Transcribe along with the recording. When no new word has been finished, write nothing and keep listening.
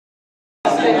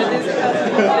Hey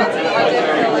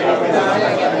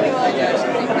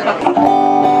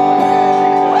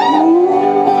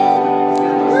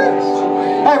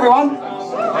everyone!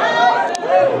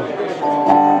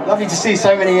 Lovely to see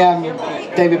so many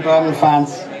David Berman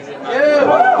fans. I'm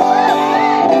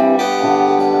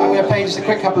going to play just a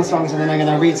quick couple of songs and then I'm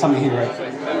going to read something he wrote.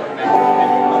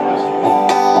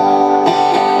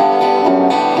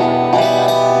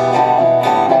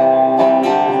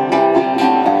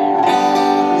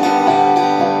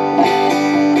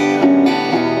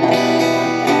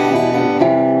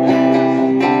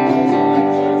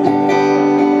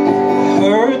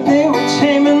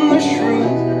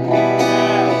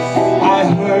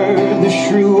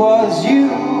 True was you.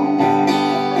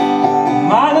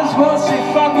 Might as well say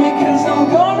fuck me, cause I'm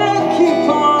gonna keep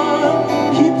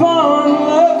on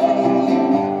loving you.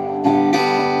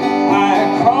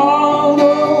 I crawled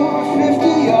over 50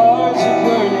 yards of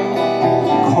burning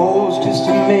coals just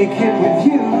to make it with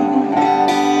you.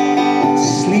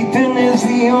 Sleeping is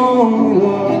the only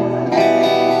love.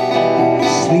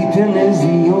 Sleeping is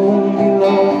the only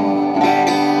love.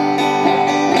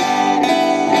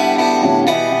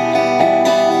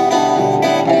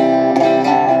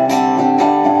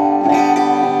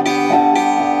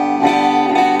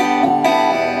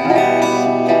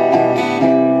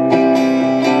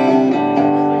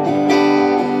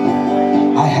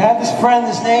 Friend,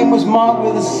 his name was Mark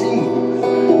with a C.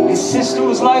 His sister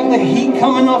was like the heat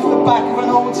coming off the back of an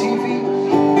old TV.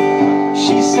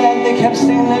 She said they kept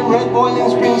singing that red boiling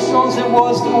spring songs. It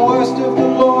was the worst of the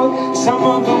Lord, some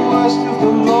of the worst of the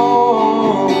Lord.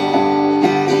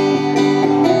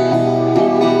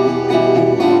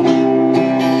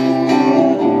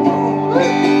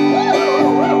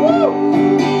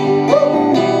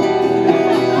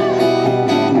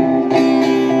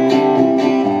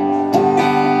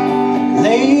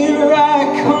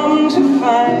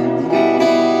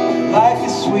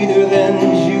 Sweeter than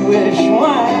Jewish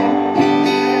wine.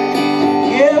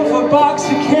 Give a box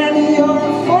of candy or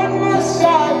a foot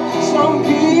massage. Some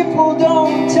people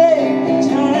don't take the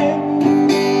time.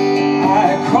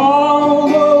 I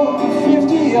crawled over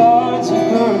 50 yards of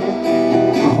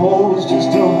burning coals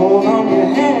just to hold on your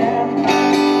hand.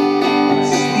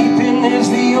 Sleeping is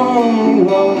the only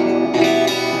love.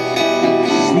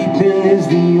 Sleeping is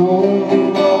the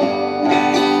only love.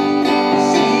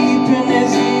 Sleeping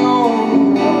is the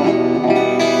only love.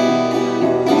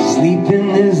 Sleeping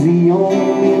is the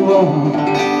only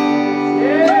love.